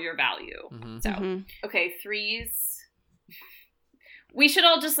for your value. Mm-hmm. So, Mhm. okay, threes. We should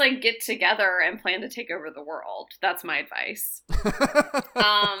all just, like, get together and plan to take over the world. That's my advice.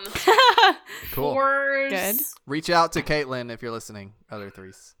 Cool. Fours. Good. Reach out to Caitlin if you're listening. Other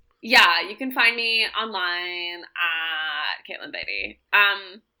threes. Yeah, you can find me online at Caitlin Beatty.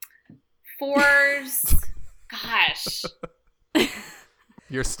 Fours. Gosh.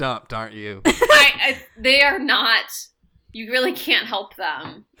 You're stumped, aren't you? They are not. You really can't help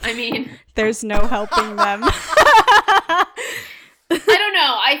them. I mean, There's no helping them. I don't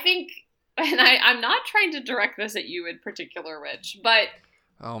know. I think, and I'm not trying to direct this at you in particular, Rich, but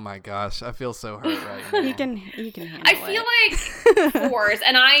Oh my gosh, I feel so hurt right now. you can handle I feel like fours,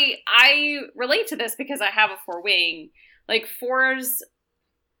 and I relate to this because I have a four wing. Like, fours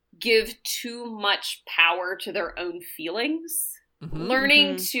give too much power to their own feelings. Mhm.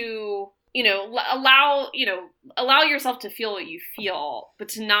 Learning to, allow yourself to feel what you feel, but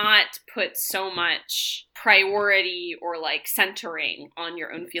to not put so much priority or like centering on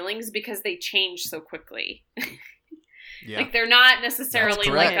your own feelings because they change so quickly. Yeah. Like, they're not necessarily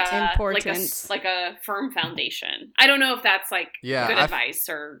correct. like a firm foundation. I don't know if that's like Yeah, good advice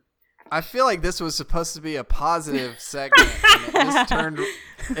or. I feel like this was supposed to be a positive segment, and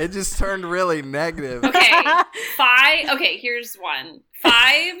it just turned really negative. Okay, Okay, here's one.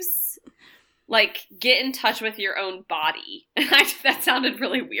 Fives, like, get in touch with your own body. That sounded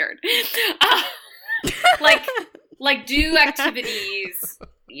really weird. Like do activities,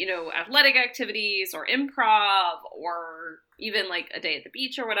 athletic activities or improv or even like a day at the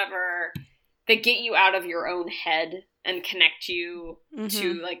beach or whatever that get you out of your own head and connect you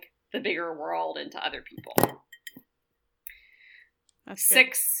to like the bigger world and to other people. That's good.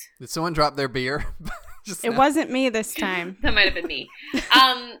 Six. Did someone drop their beer? Just It now? wasn't me this time. That might have been me.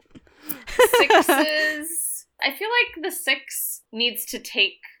 Sixes. I feel like the six needs to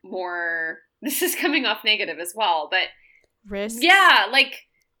take more. This is coming off negative as well, but Risk. yeah, like,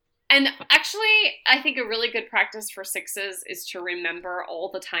 and actually, I think a really good practice for sixes is to remember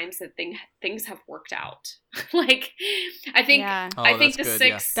all the times that things have worked out. Like, I think Yeah. I think that's the good,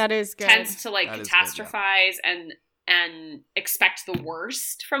 yeah. six That is good. tends to like That is good, catastrophize and expect the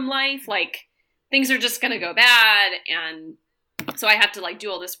worst from life. Like, things are just gonna go bad, and so I have to like do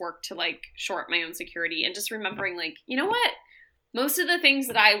all this work to like shore up my own security, and just remembering, like, you know what? Most of the things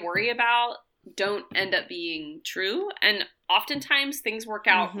that I worry about don't end up being true, and oftentimes things work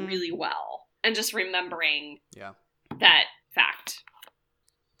out really well. And just remembering that fact.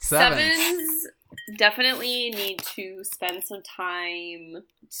 Sevens definitely need to spend some time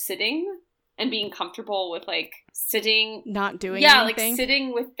sitting and being comfortable with like sitting, Not doing like anything.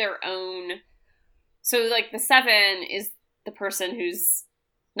 sitting with their own. So like the seven is the person who's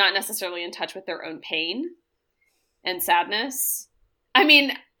not necessarily in touch with their own pain and sadness. I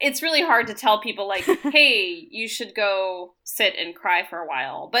mean, it's really hard to tell people like, hey, you should go sit and cry for a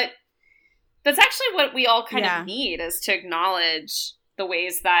while. But that's actually what we all kind of need, is to acknowledge the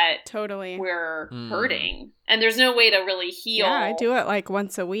ways that Totally. we're hurting. And there's no way to really heal. Yeah, I do it like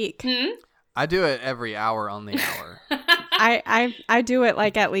once a week. I do it every hour on the hour. I do it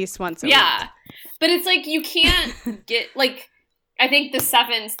like at least once a week. Yeah. But it's like you can't get, like, I think the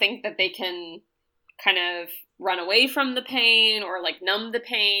sevens think that they can kind of run away from the pain or like numb the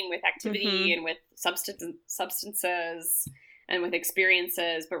pain with activity and with substances and with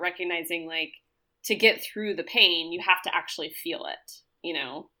experiences, but recognizing like to get through the pain, you have to actually feel it,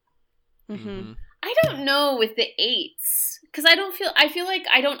 Mm-hmm. I don't know with the eights, because I feel like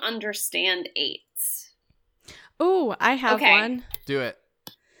I don't understand eights. Ooh, I have one. Do it.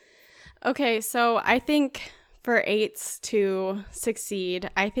 Okay, so I think for eights to succeed,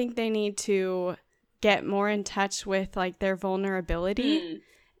 I think they need to get more in touch with like their vulnerability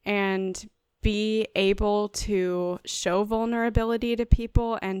and be able to show vulnerability to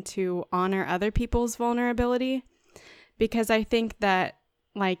people and to honor other people's vulnerability. Because I think that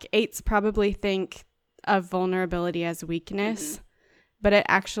like eights probably think of vulnerability as weakness, but it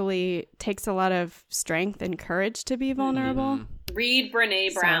actually takes a lot of strength and courage to be vulnerable. Read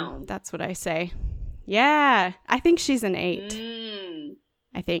Brene Brown. So that's what I say. Yeah, I think she's an 8.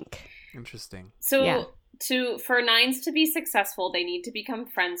 I think. Interesting. So Yeah. for 9s to be successful, they need to become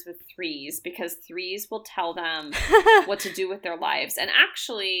friends with 3s, because 3s will tell them what to do with their lives. And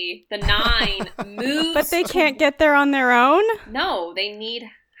actually, the 9 moves. But they can't get there on their own? No, they need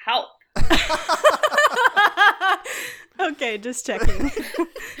help. Okay, just checking.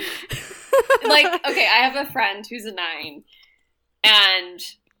 Like, okay, I have a friend who's a 9, and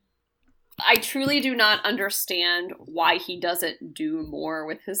I truly do not understand why he doesn't do more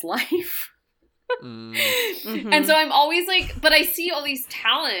with his life. And so I'm always like, but I see all these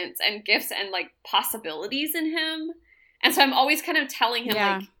talents and gifts and like possibilities in him. And so I'm always kind of telling him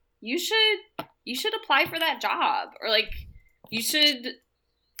like, you should apply for that job, or like you should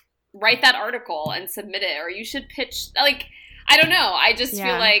write that article and submit it, or you should pitch. Like, I don't know. I just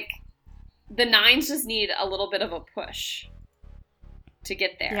feel like the 9s just need a little bit of a push to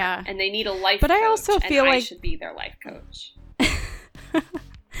get there. Yeah. And they need a life coach. But I also feel like I should be their life coach.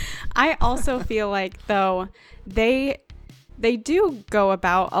 I also feel like, though, they do go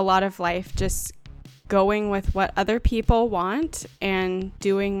about a lot of life just going with what other people want and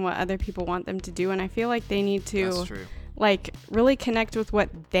doing what other people want them to do. And I feel like they need to like really connect with what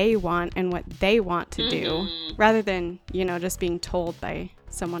they want and what they want to do, rather than, you know, just being told by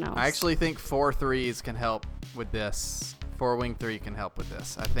someone else. I actually think 4-3s can help with this. 4-wing 3 can help with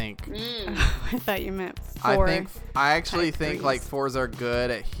this. I think. I thought you meant 4. I actually think like 4s are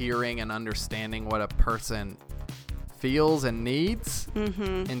good at hearing and understanding what a person feels and needs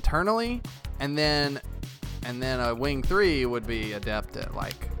internally, and then a wing 3 would be adept at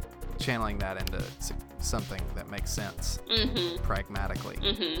like channeling that into something that makes sense pragmatically.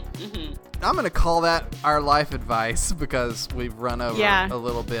 I'm gonna call that our life advice because we've run over a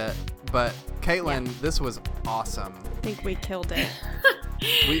little bit. But Caitlin, this was awesome. I think we killed it.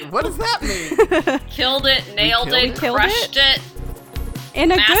 What does that mean? Killed it, nailed it, crushed it.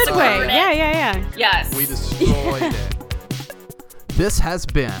 In a good way. Yeah. Yes. We destroyed it. This has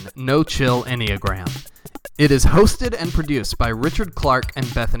been No Chill Enneagram. It is hosted and produced by Richard Clark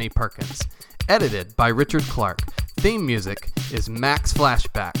and Bethany Perkins. Edited by Richard Clark. Theme music is Max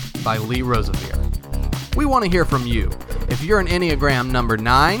Flashback by Lee Rosevere. We want to hear from you. If you're an Enneagram number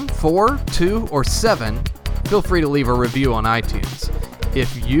 9, 4, 2, or 7, feel free to leave a review on iTunes.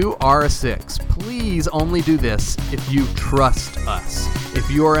 If you are a 6, please only do this if you trust us.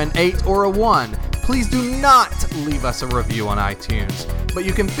 If you are an 8 or a 1, please do not leave us a review on iTunes. But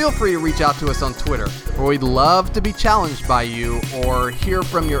you can feel free to reach out to us on Twitter, where we'd love to be challenged by you or hear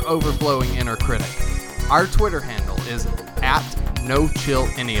from your overflowing inner critic. Our Twitter handle is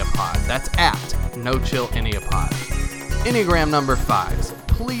 @NoChillEnneapod. That's @NoChillEnneapod. Enneagram number 5s,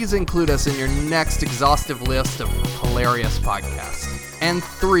 please include us in your next exhaustive list of hilarious podcasts. And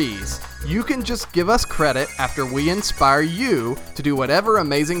 3s, you can just give us credit after we inspire you to do whatever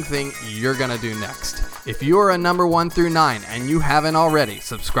amazing thing you're going to do next. If you are a number 1 through 9 and you haven't already,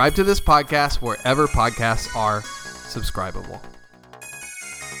 subscribe to this podcast wherever podcasts are subscribable.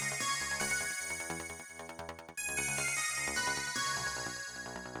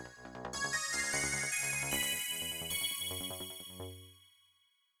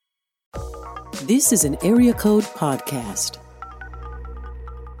 This is an Area Code Podcast.